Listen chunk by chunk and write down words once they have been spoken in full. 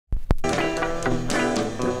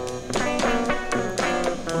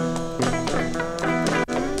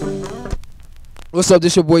What's up?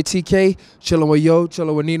 This your boy TK, chilling with Yo,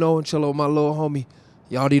 chilling with Nino, and chilling with my little homie.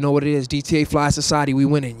 Y'all already know what it is. DTA Fly Society, we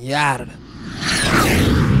winning. Yada.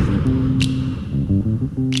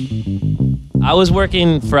 I was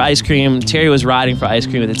working for ice cream. Terry was riding for ice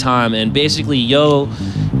cream at the time, and basically Yo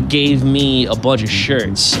gave me a bunch of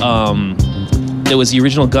shirts. There was the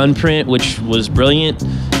original gun print, which was brilliant,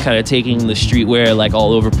 kind of taking the streetwear, like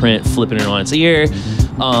all over print, flipping it on its ear.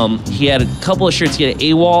 He had a couple of shirts. He had an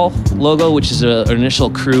AWOL logo, which is an initial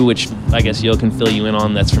crew, which I guess Yo can fill you in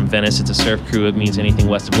on. That's from Venice. It's a surf crew. It means anything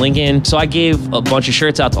west of Lincoln. So I gave a bunch of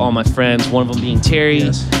shirts out to all my friends, one of them being Terry.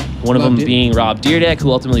 Yes. One of them being Rob Deerdeck,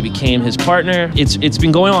 who ultimately became his partner. It's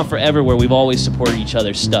been going on forever where we've always supported each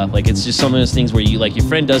other's stuff. Like, it's just some of those things where you, like, your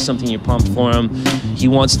friend does something, you're pumped for him. He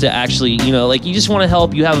wants to actually, you know, like, you just want to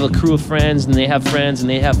help. You have a crew of friends, and they have friends, and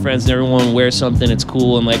they have friends, and everyone wears something. It's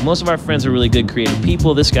cool. And, like, most of our friends are really good creative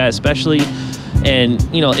people, this guy especially. And,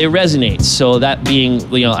 you know, it resonates. So that being,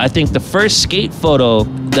 you know, I think the first skate photo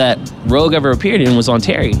that Rogue ever appeared in was on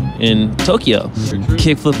Terry in Tokyo.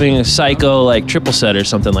 Kickflipping a psycho, like, triple set or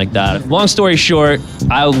something like that. Long story short,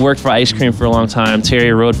 I worked for ice cream for a long time.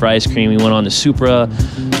 Terry rode for ice cream. We went on to Supra.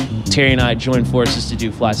 Terry and I joined forces to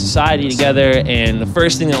do Fly Society together, and the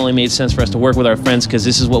first thing that only made sense for us to work with our friends, because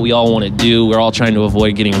this is what we all want to do. We're all trying to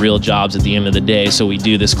avoid getting real jobs at the end of the day, so we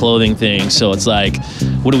do this clothing thing. So it's like,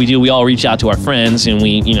 what do? We all reach out to our friends, and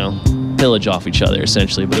we, you know, pillage off each other,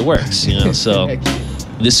 essentially, but it works, you know, so.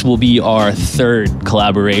 This will be our third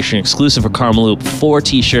collaboration, exclusive for Karmaloop. 4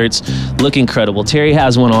 t-shirts, look incredible. Terry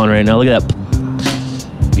has one on right now, look at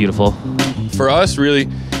that. Beautiful. For us, really,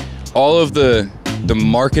 all of the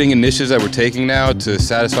marketing initiatives that we're taking now to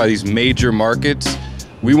satisfy these major markets,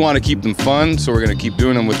 we want to keep them fun, so we're going to keep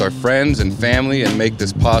doing them with our friends and family and make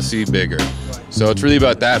this posse bigger. So it's really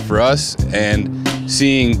about that for us, and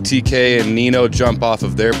seeing TK and Nino jump off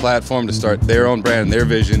of their platform to start their own brand and their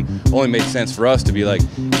vision only makes sense for us to be like,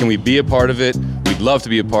 can we be a part of it? We'd love to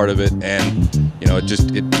be a part of it, and you know,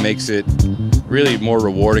 it makes it really more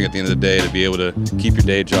rewarding at the end of the day to be able to keep your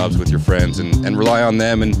day jobs with your friends and rely on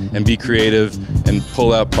them and be creative and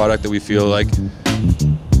pull out product that we feel like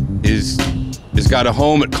is got a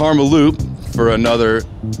home at Karmaloop for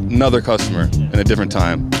another customer in a different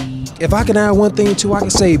time. If I can add one thing too, I can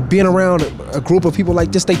say being around a group of people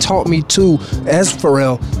like this, they taught me too, as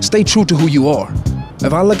Pharrell, stay true to who you are.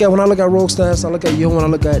 When I look at Roguestars, I look at Yo, when I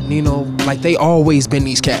look at Nino, like, they always been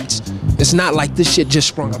these cats. It's not like this shit just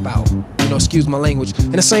sprung about. You know, excuse my language.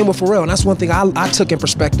 And the same with Pharrell, and that's one thing I took in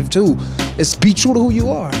perspective too, is be true to who you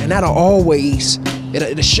are, and that'll always,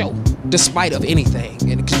 it'll show, despite of anything.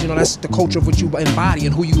 And because, you know, that's the culture of what you embody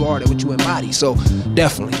and who you are, that what you embody. So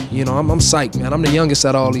definitely, you know, I'm psyched, man. I'm the youngest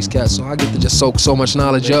out of all these cats, so I get to just soak so much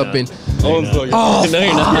knowledge up. And no, you're not.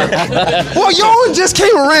 Well, Yo just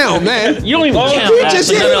came around, man. You don't even count.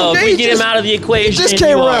 If we get him out of the equation, just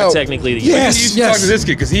came you around. Are technically the yes. Talk to this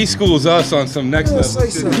kid, because he schools us on some next level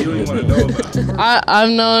shit you really want to know about. I've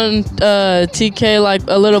known TK like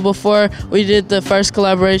a little before. We did the first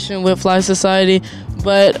collaboration with Fly Society,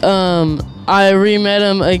 but I re-met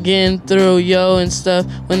him again through Yo and stuff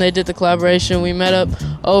when they did the collaboration. We met up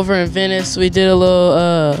over in Venice. We did a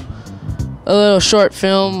little short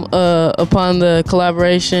film upon the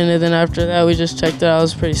collaboration, and then after that we just checked it out. It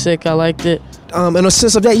was pretty sick. I liked it. In a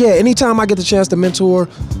sense of that, yeah, anytime I get the chance to mentor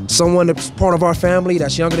someone that's part of our family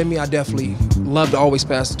that's younger than me, I definitely love to always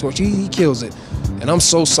pass the torch. He kills it. And I'm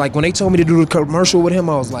so psyched. When they told me to do the commercial with him,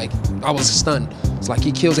 I was stunned. It's like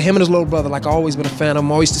he kills it. Him and his little brother, like, I always been a fan of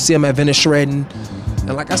him. I always used to see him at Venice shredding.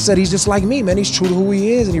 And like I said, he's just like me, man. He's true to who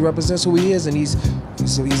he is, and he represents who he is, and he's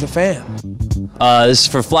a fan. This is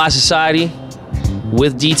for Fly Society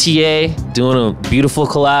with DTA, doing a beautiful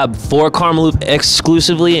collab for Karmaloop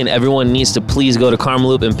exclusively, and everyone needs to please go to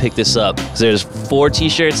Karmaloop and pick this up. There's 4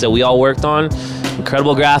 t-shirts that we all worked on,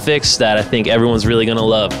 incredible graphics that I think everyone's really gonna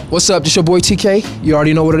love. What's up? This your boy TK. You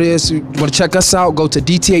already know what it is. You want to check us out, go to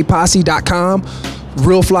dtaposse.com,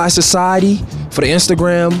 Real Fly Society for the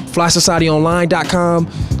Instagram, flysocietyonline.com,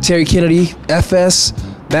 Terry Kennedy FS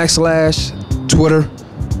 / Twitter.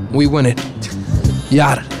 We win it.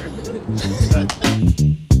 Yada.